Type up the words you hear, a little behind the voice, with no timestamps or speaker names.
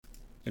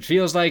It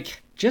feels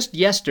like just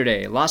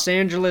yesterday, Los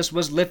Angeles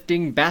was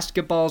lifting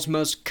basketball's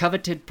most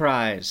coveted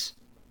prize,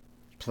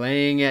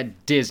 playing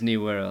at Disney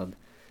World.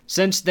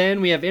 Since then,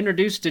 we have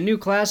introduced a new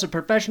class of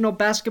professional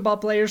basketball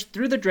players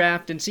through the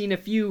draft and seen a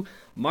few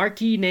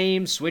marquee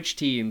names switch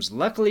teams.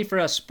 Luckily for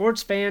us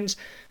sports fans,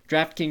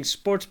 DraftKings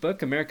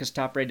Sportsbook, America's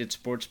top-rated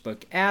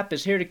sportsbook app,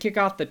 is here to kick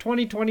off the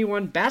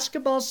 2021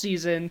 basketball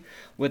season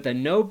with a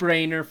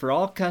no-brainer for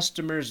all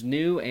customers,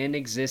 new and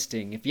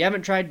existing. If you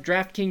haven't tried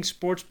DraftKings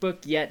Sportsbook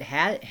yet,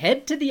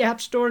 head to the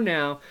App Store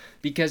now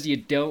because you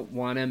don't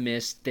want to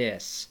miss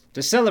this.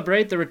 To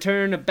celebrate the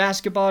return of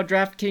basketball,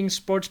 DraftKings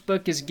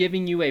Sportsbook is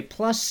giving you a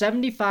plus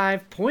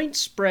 75 point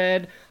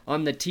spread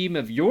on the team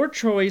of your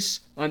choice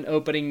on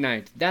opening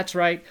night. That's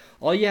right,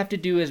 all you have to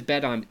do is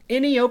bet on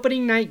any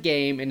opening night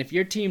game, and if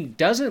your team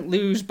doesn't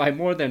lose by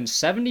more than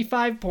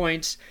 75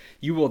 points,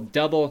 you will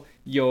double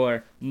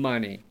your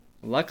money.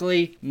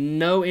 Luckily,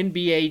 no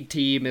NBA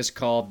team is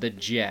called the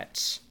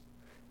Jets.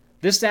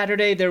 This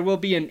Saturday, there will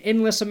be an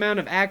endless amount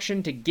of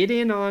action to get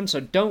in on,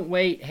 so don't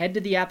wait. Head to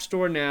the App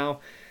Store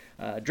now.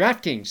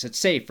 DraftKings, it's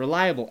safe,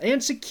 reliable,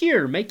 and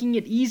secure, making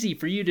it easy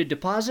for you to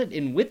deposit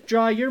and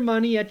withdraw your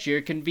money at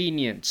your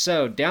convenience.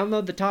 So,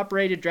 download the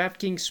top-rated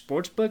DraftKings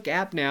Sportsbook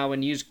app now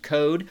and use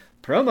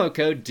promo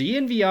code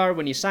DNVR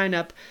when you sign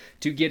up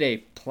to get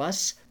a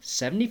plus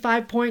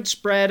 75 point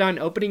spread on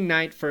opening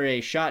night for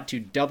a shot to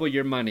double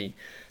your money.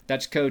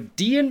 That's code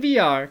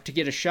DNVR to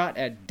get a shot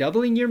at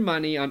doubling your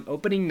money on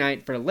opening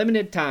night for a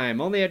limited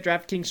time, only at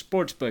DraftKings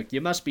Sportsbook. You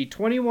must be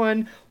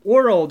 21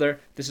 or older.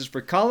 This is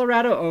for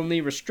Colorado only.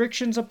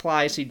 Restrictions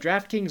apply. See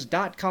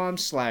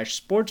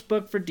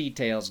DraftKings.com/sportsbook for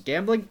details.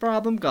 Gambling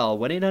problem? Call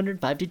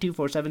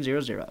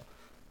 1-800-522-4700.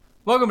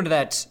 Welcome to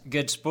That's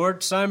Good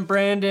Sports. I'm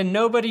Brandon.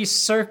 Nobody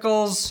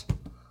circles.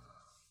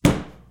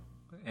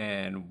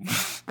 And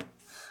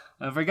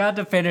I forgot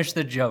to finish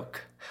the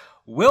joke.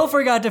 Will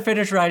forgot to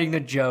finish writing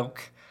the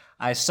joke.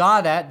 I saw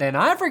that, then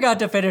I forgot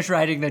to finish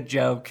writing the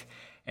joke,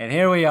 and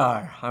here we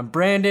are. I'm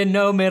Brandon,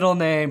 no middle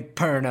name,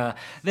 Perna,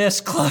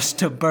 this close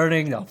to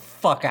burning the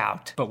fuck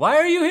out. But why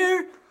are you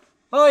here?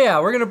 Oh yeah,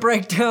 we're gonna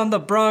break down the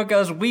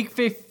Broncos' Week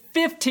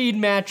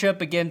 15 matchup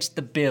against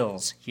the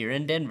Bills here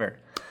in Denver.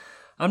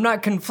 I'm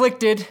not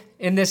conflicted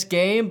in this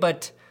game,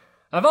 but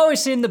I've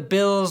always seen the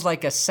Bills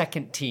like a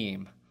second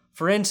team.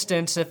 For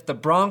instance, if the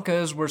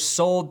Broncos were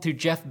sold to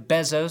Jeff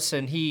Bezos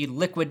and he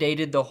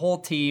liquidated the whole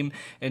team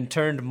and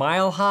turned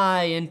Mile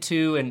High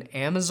into an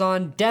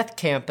Amazon death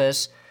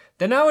campus,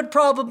 then I would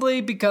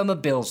probably become a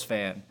Bills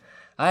fan.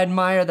 I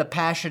admire the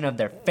passion of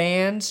their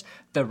fans,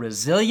 the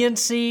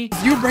resiliency.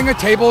 If you bring a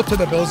table to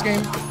the Bills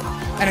game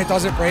and it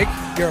doesn't break,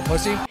 you're a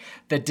pussy.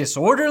 The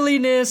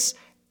disorderliness,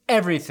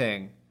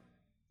 everything.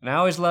 And I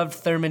always loved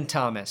Thurman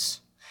Thomas.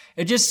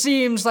 It just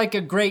seems like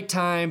a great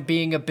time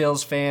being a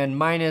Bills fan,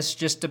 minus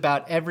just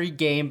about every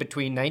game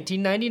between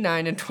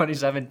 1999 and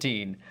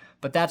 2017.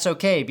 But that's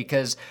okay,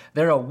 because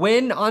they're a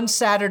win on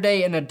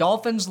Saturday and a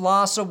Dolphins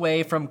loss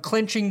away from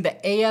clinching the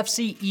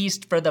AFC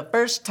East for the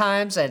first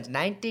time since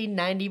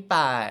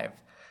 1995.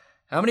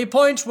 How many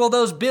points will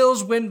those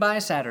Bills win by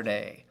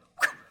Saturday?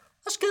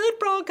 That's good,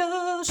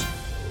 Broncos!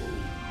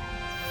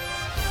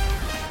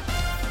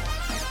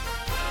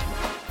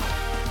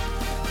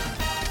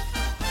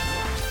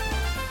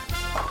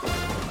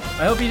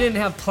 I hope you didn't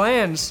have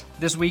plans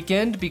this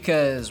weekend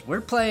because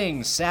we're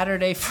playing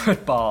Saturday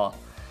football.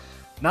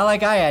 Not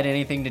like I had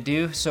anything to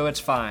do, so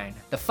it's fine.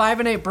 The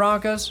 5-8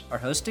 Broncos are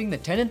hosting the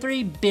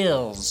 10-3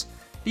 Bills.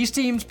 These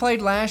teams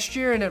played last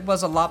year and it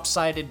was a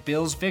lopsided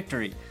Bills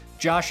victory.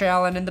 Josh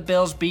Allen and the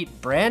Bills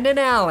beat Brandon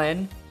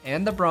Allen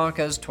and the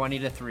Broncos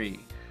 20-3.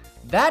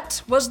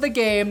 That was the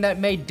game that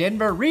made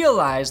Denver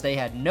realize they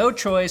had no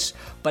choice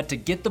but to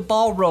get the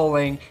ball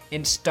rolling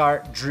and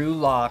start Drew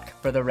Lock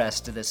for the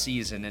rest of the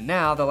season. And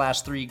now the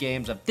last 3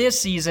 games of this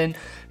season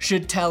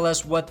should tell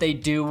us what they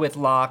do with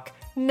Lock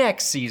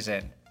next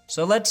season.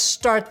 So let's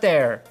start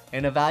there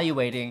in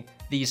evaluating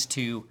these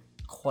two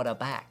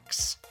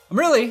quarterbacks. I'm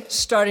really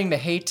starting to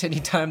hate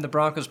anytime the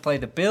Broncos play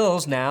the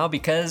Bills now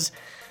because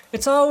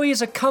it's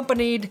always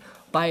accompanied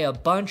by a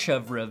bunch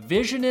of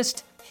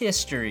revisionist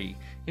history.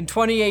 In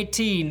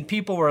 2018,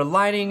 people were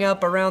lining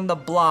up around the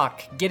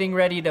block, getting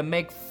ready to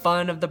make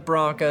fun of the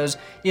Broncos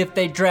if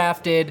they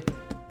drafted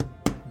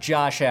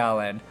Josh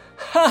Allen.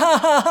 Ha ha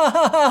ha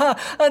ha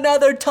ha!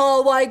 Another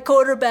tall white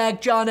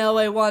quarterback John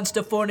Elway wants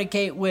to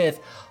fornicate with.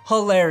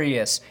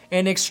 Hilarious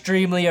and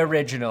extremely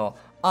original.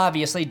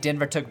 Obviously,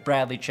 Denver took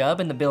Bradley Chubb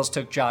and the Bills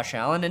took Josh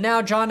Allen, and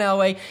now John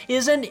Elway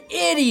is an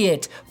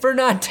idiot for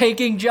not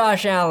taking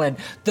Josh Allen,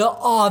 the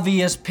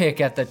obvious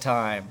pick at the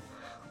time.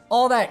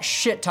 All that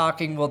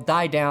shit-talking will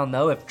die down,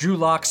 though, if Drew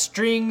Lock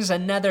strings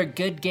another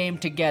good game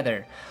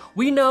together.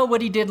 We know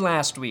what he did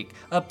last week,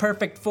 a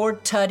perfect 4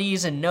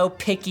 tutties and no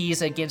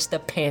pickies against the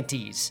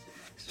Panties.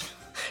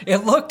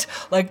 It looked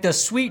like the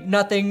sweet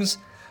nothings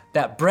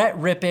that Brett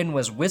Rippon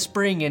was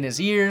whispering in his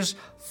ears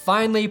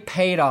finally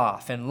paid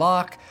off, and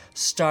Lock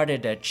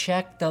started to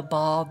check the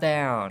ball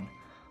down.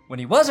 When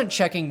he wasn't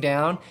checking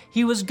down,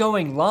 he was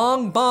going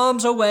long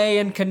bombs away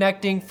and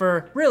connecting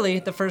for really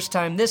the first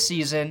time this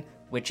season,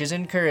 which is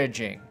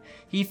encouraging.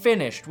 He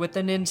finished with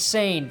an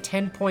insane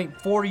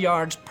 10.4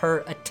 yards per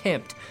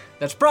attempt.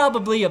 That's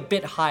probably a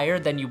bit higher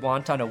than you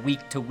want on a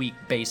week-to-week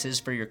basis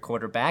for your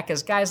quarterback,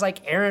 as guys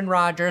like Aaron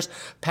Rodgers,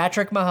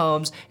 Patrick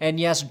Mahomes, and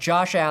yes,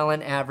 Josh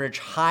Allen average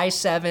high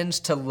 7s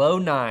to low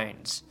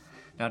 9s.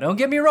 Now don't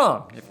get me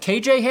wrong, if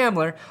KJ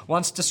Hamler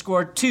wants to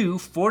score 2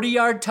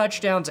 40-yard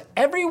touchdowns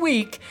every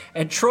week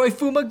and Troy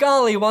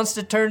Fumagalli wants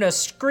to turn a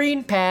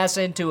screen pass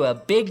into a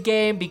big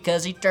game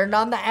because he turned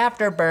on the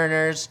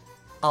afterburners,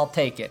 I'll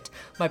take it.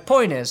 My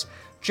point is,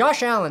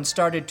 Josh Allen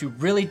started to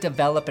really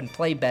develop and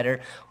play better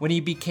when he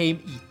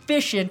became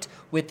efficient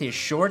with his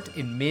short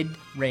and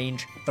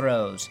mid-range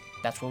throws.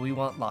 That's what we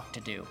want Locke to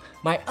do.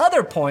 My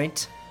other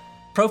point,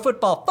 Pro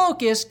Football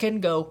Focus can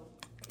go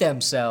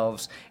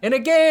themselves. In a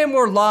game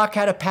where Locke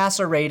had a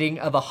passer rating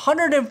of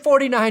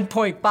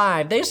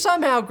 149.5, they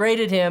somehow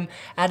graded him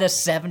at a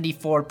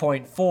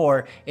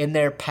 74.4 in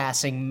their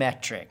passing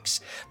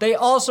metrics. They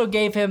also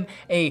gave him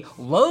a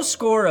low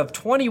score of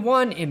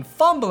 21 in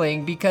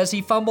fumbling because he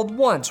fumbled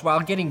once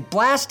while getting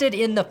blasted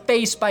in the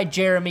face by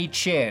Jeremy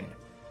Chin.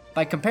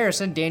 By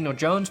comparison, Daniel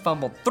Jones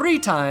fumbled 3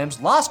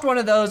 times, lost one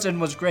of those, and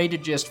was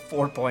graded just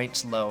 4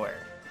 points lower.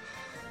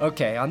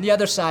 Okay, on the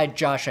other side,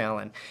 Josh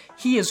Allen.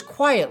 He is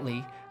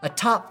quietly a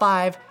top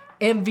 5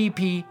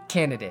 MVP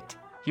candidate.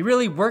 He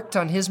really worked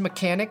on his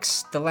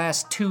mechanics the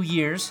last 2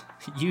 years.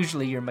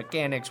 Usually your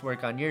mechanics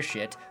work on your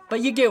shit,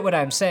 but you get what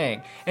I'm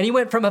saying. And he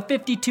went from a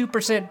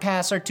 52%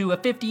 passer to a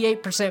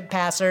 58%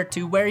 passer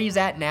to where he's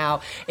at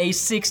now, a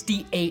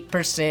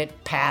 68%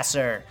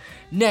 passer.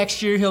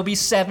 Next year he'll be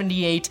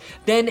 78,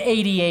 then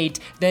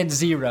 88, then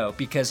 0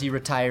 because he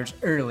retires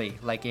early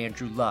like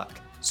Andrew Luck.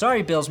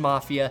 Sorry, Bills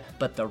Mafia,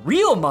 but the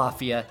real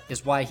Mafia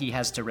is why he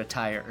has to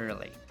retire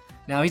early.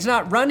 Now, he's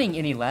not running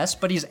any less,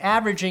 but he's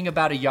averaging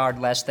about a yard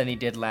less than he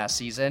did last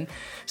season.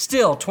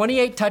 Still,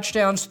 28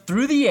 touchdowns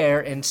through the air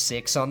and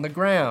 6 on the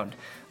ground.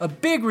 A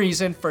big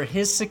reason for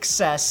his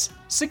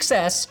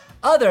success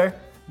other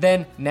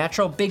than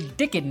natural big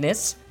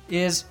dickedness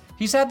is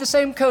he's had the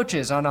same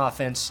coaches on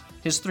offense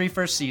his 3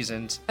 first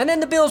seasons, and then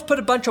the Bills put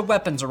a bunch of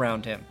weapons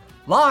around him.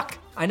 Locke,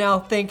 I now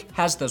think,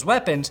 has those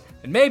weapons,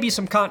 and maybe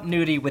some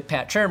continuity with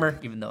Pat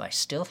Shurmur, even though I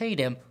still hate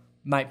him,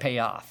 might pay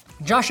off.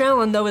 Josh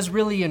Allen, though, is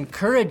really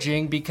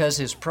encouraging because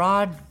his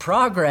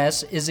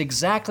progress is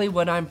exactly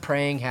what I'm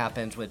praying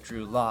happens with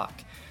Drew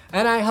Lock.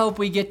 And I hope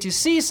we get to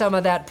see some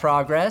of that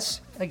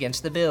progress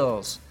against the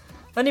Bills.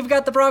 Then you've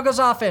got the Broncos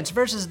offense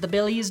versus the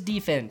Billies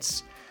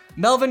defense.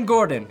 Melvin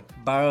Gordon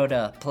borrowed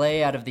a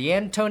play out of the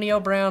Antonio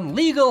Brown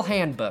legal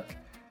handbook.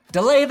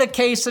 Delay the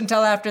case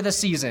until after the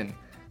season,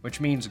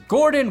 which means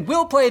Gordon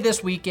will play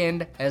this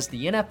weekend as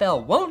the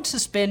NFL won't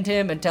suspend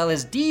him until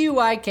his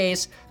DUI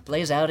case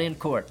plays out in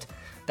court.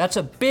 That's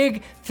a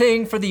big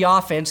thing for the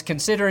offense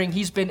considering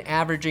he's been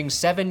averaging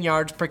 7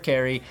 yards per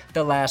carry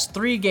the last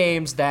 3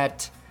 games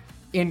that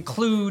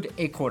include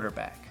a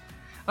quarterback.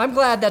 I'm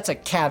glad that's a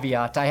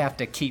caveat I have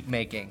to keep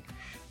making.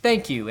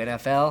 Thank you,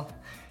 NFL.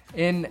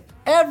 In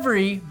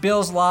every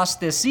Bills loss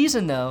this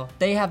season, though,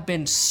 they have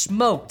been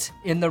smoked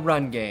in the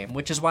run game,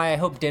 which is why I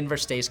hope Denver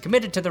stays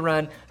committed to the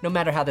run no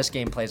matter how this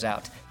game plays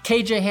out.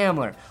 KJ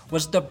Hamler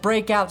was the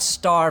breakout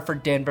star for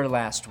Denver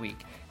last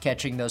week,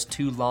 catching those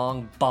 2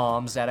 long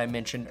bombs that I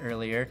mentioned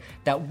earlier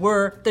that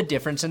were the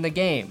difference in the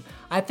game.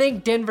 I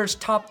think Denver's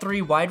top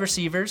 3 wide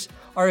receivers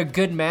are a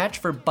good match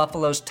for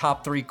Buffalo's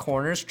top 3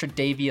 corners,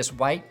 Tre'Davious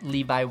White,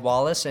 Levi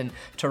Wallace, and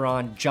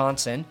Taron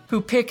Johnson,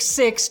 who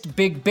pick-sixed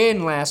Big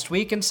Ben last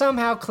week and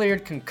somehow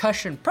cleared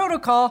concussion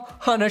protocol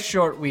on a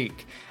short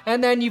week.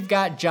 And then you've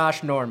got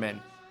Josh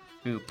Norman,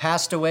 who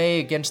passed away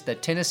against the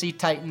Tennessee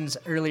Titans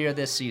earlier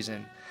this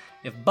season.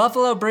 If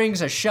Buffalo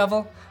brings a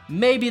shovel,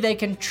 maybe they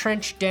can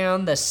trench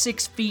down the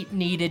 6 feet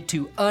needed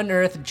to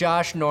unearth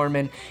Josh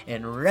Norman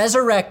and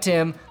resurrect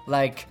him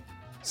like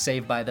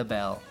Saved by the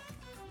Bell.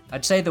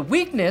 I'd say the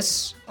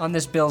weakness on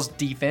this Bills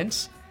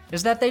defense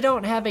is that they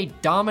don't have a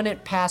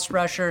dominant pass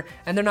rusher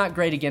and they're not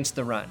great against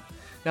the run.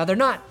 Now, they're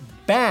not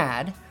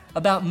bad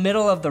about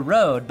middle of the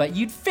road, but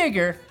you'd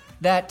figure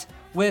that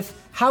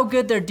with how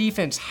good their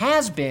defense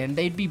has been,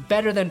 they'd be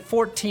better than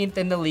 14th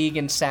in the league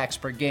in sacks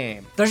per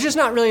game. There's just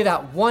not really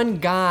that one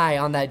guy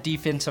on that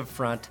defensive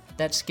front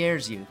that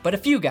scares you. But a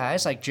few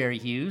guys like Jerry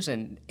Hughes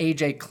and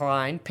AJ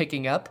Klein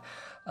picking up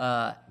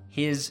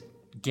his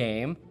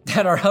game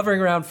that are hovering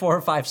around 4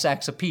 or 5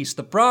 sacks apiece.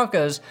 The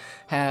Broncos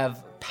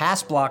have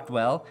pass blocked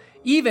well,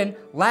 even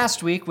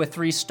last week with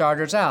 3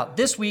 starters out.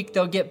 This week,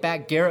 they'll get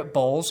back Garrett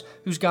Bowles,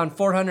 who's gone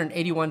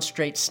 481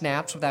 straight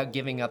snaps without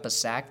giving up a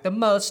sack, the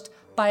most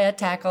by a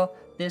tackle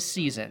this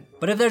season.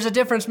 But if there's a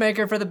difference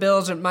maker for the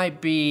Bills, it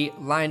might be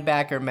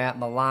linebacker Matt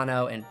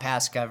Milano and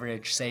pass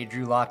coverage. Say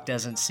Drew Lock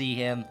doesn't see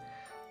him,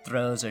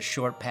 throws a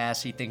short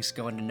pass he thinks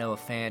going to Noah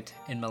Fant,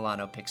 and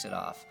Milano picks it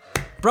off.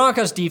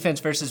 Broncos defense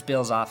versus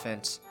Bills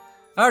offense.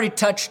 I already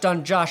touched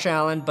on Josh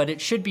Allen, but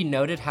it should be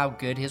noted how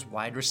good his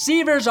wide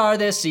receivers are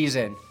this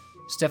season.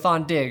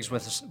 Stephon Diggs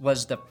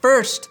was the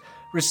first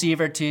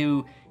receiver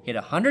to hit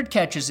 100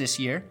 catches this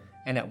year,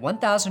 and at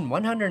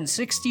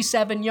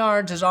 1,167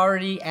 yards is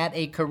already at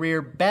a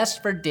career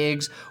best for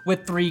Diggs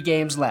with 3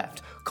 games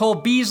left. Cole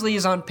Beasley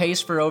is on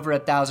pace for over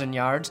 1,000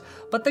 yards,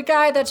 but the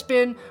guy that's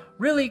been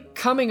really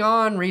coming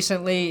on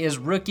recently is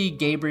rookie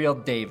Gabriel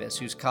Davis,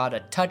 who's caught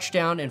a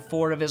touchdown in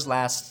 4 of his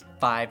last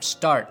 5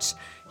 starts.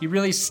 He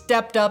really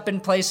stepped up in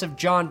place of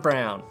John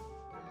Brown.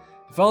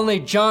 If only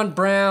John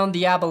Brown,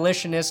 the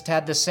abolitionist,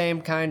 had the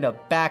same kind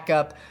of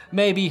backup,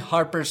 maybe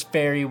Harper's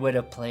Ferry would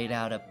have played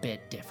out a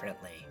bit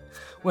differently.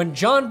 When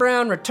John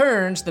Brown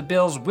returns, the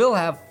Bills will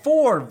have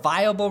 4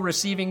 viable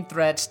receiving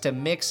threats to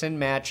mix and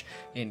match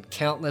in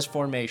countless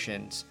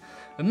formations.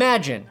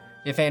 Imagine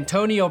if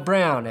Antonio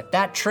Brown, if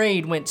that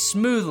trade went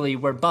smoothly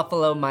where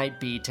Buffalo might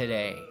be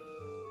today.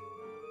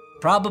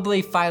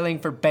 Probably filing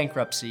for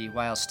bankruptcy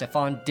while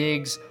Stephon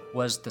Diggs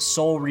was the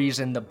sole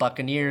reason the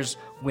Buccaneers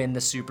win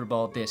the Super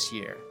Bowl this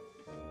year.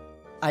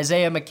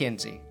 Isaiah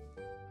McKenzie.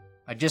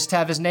 I just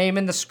have his name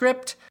in the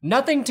script.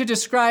 Nothing to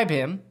describe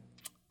him,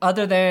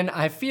 other than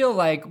I feel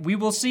like we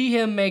will see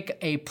him make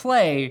a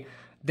play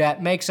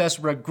that makes us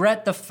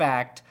regret the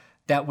fact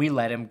that we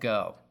let him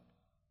go.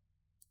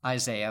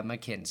 Isaiah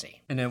McKenzie.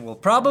 And it will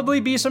probably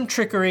be some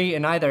trickery,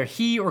 and either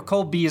he or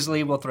Cole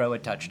Beasley will throw a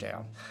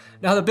touchdown.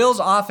 Now, the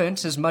Bills'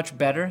 offense is much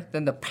better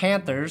than the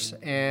Panthers,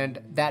 and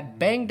that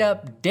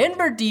banged-up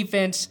Denver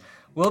defense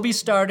will be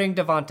starting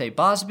Devontae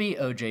Bosby,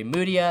 O.J.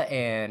 Mudia,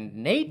 and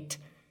Nate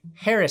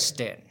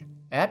Hairston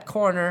at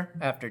corner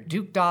after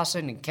Duke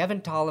Dawson and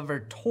Kevin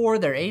Tolliver tore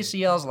their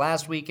ACLs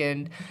last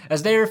weekend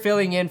as they were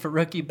filling in for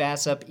rookie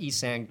backup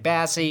Isang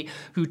Bassi,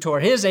 who tore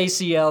his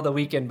ACL the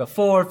weekend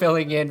before,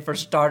 filling in for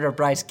starter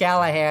Bryce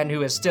Callahan,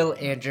 who is still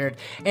injured,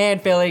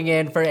 and filling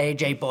in for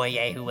AJ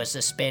Boye, who was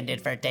suspended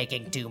for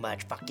taking too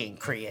much fucking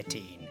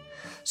creatine.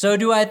 So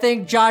do I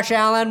think Josh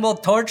Allen will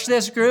torch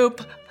this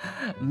group?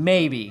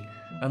 Maybe,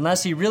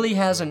 unless he really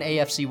has an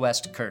AFC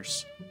West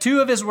curse. 2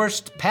 of his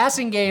worst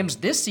passing games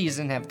this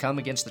season have come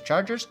against the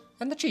Chargers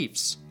and the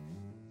Chiefs.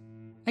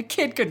 A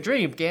kid could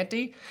dream, can't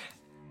he?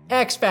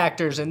 X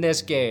factors in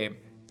this game.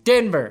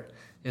 Denver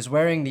is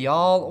wearing the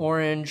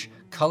all-orange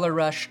Color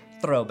Rush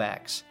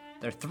throwbacks.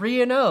 They're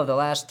 3-0 the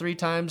last 3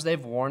 times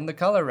they've worn the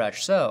Color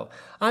Rush, so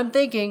I'm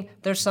thinking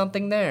there's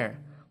something there.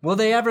 Will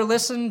they ever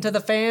listen to the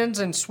fans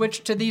and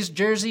switch to these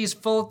jerseys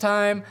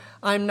full-time?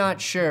 I'm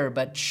not sure,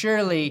 but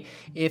surely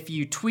if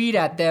you tweet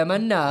at them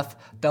enough,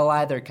 they'll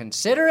either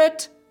consider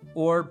it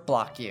or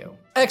block you.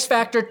 X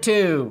Factor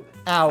 2,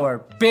 our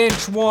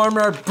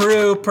Benchwarmer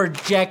Brew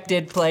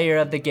projected player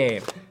of the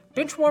game.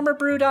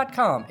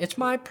 Benchwarmerbrew.com. It's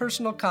my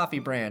personal coffee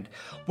brand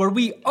where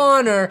we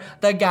honor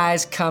the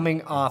guys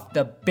coming off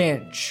the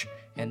bench.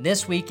 And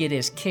this week it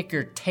is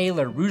kicker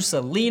Taylor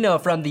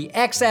Russolino from the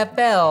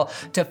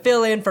XFL to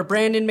fill in for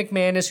Brandon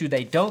McManus, who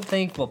they don't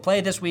think will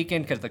play this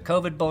weekend because of the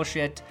COVID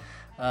bullshit.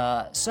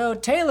 So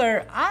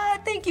Taylor, I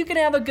think you can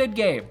have a good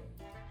game.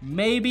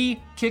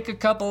 Maybe kick a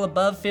couple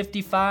above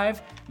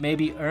 55,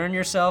 maybe earn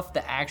yourself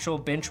the actual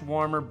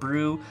Benchwarmer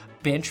Brew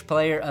bench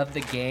player of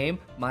the game.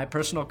 My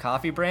personal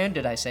coffee brand,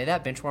 did I say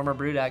that?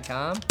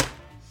 Benchwarmerbrew.com?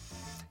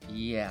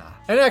 Yeah.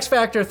 And X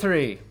Factor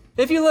 3.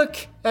 If you look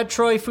at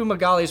Troy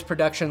Fumagalli's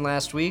production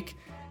last week,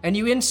 and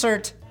you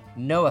insert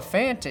Noah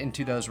Fant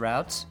into those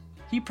routes,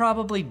 he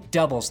probably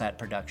doubles that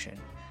production.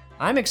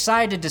 I'm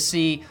excited to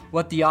see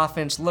what the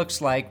offense looks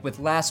like with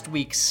last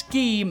week's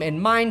scheme and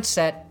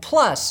mindset,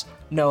 plus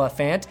Noah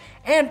Fant,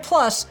 and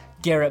plus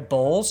Garrett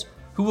Bowles,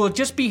 who will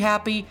just be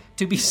happy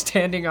to be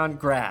standing on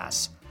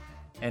grass,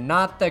 and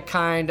not the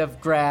kind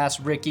of grass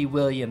Ricky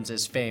Williams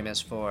is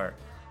famous for.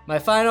 My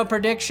final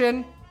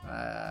prediction,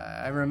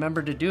 I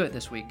remembered to do it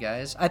this week,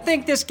 guys. I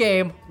think this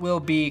game will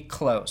be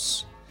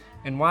close.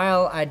 And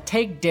while I'd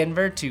take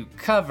Denver to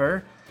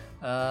cover,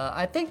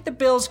 I think the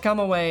Bills come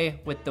away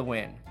with the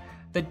win.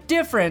 The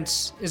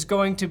difference is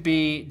going to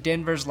be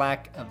Denver's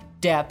lack of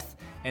depth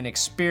and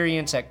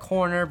experience at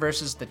corner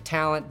versus the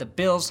talent the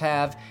Bills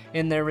have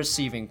in their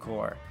receiving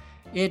core.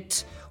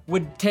 It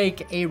would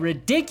take a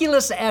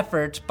ridiculous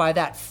effort by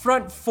that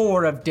front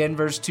 4 of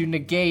Denver's to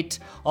negate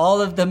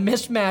all of the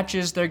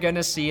mismatches they're going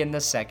to see in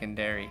the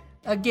secondary.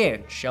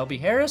 Again, Shelby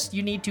Harris,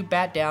 you need to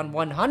bat down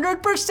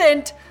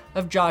 100%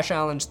 of Josh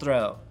Allen's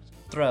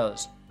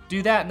throws.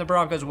 Do that and the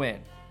Broncos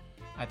win.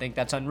 I think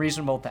that's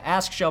unreasonable to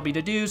ask Shelby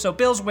to do, so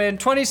Bills win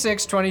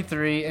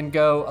 26-23 and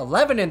go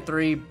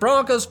 11-3.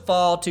 Broncos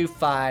fall to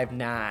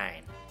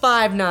 5-9.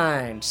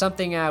 5-9,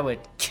 something I would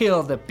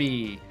kill to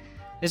be.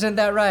 Isn't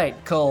that right,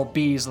 Cole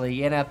Beasley,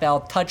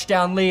 NFL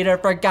touchdown leader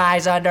for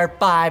guys under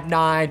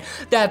 5'9"?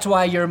 That's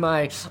why you're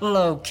my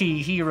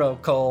low-key hero,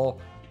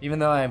 Cole. Even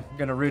though I'm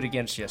gonna root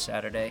against you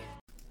Saturday.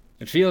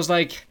 It feels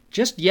like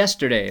just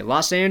yesterday,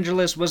 Los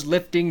Angeles was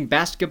lifting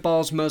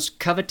basketball's most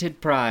coveted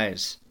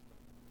prize,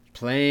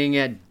 playing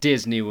at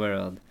Disney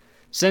World.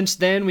 Since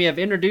then, we have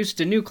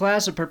introduced a new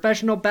class of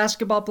professional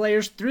basketball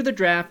players through the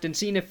draft and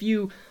seen a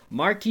few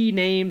marquee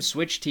names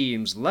switch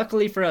teams.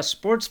 Luckily for us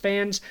sports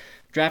fans,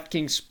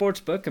 DraftKings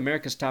Sportsbook,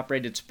 America's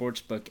top-rated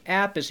sportsbook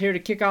app, is here to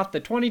kick off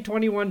the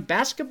 2021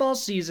 basketball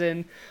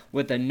season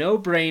with a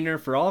no-brainer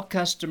for all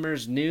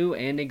customers new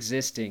and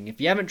existing.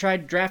 If you haven't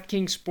tried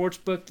DraftKings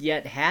Sportsbook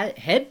yet,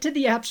 head to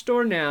the App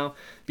Store now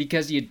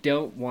because you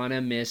don't want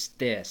to miss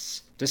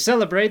this. To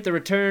celebrate the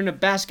return of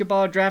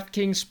basketball,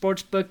 DraftKings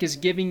Sportsbook is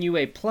giving you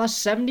a plus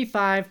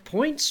 75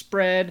 point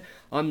spread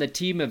on the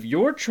team of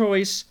your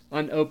choice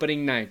on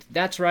opening night.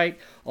 That's right,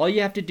 all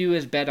you have to do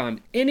is bet on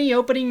any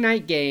opening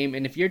night game,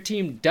 and if your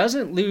team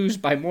doesn't lose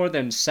by more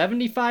than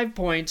 75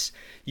 points,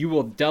 you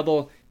will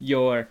double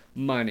your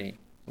money.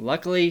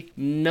 Luckily,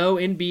 no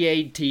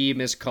NBA team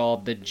is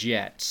called the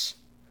Jets.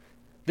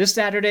 This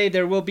Saturday,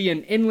 there will be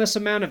an endless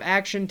amount of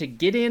action to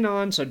get in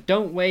on, so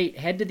don't wait.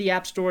 Head to the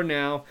App Store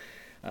now.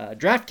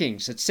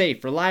 DraftKings, it's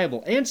safe,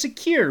 reliable, and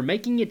secure,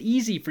 making it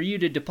easy for you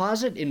to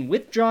deposit and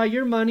withdraw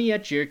your money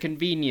at your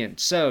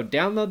convenience. So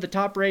download the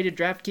top-rated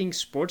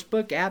DraftKings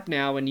Sportsbook app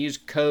now and use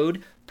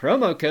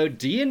promo code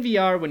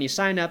DNVR when you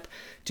sign up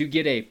to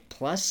get a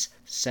plus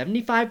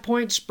 75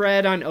 point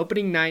spread on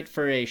opening night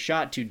for a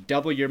shot to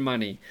double your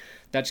money.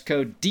 That's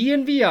code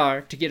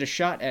DNVR to get a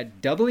shot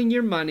at doubling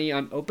your money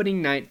on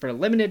opening night for a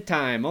limited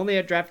time, only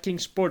at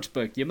DraftKings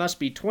Sportsbook. You must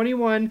be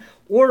 21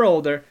 or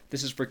older.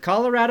 This is for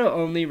Colorado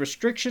only.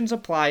 Restrictions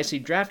apply. See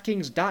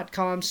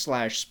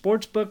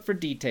DraftKings.com/sportsbook for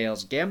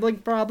details. Gambling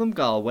problem?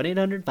 Call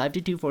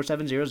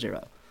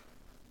 1-800-522-4700.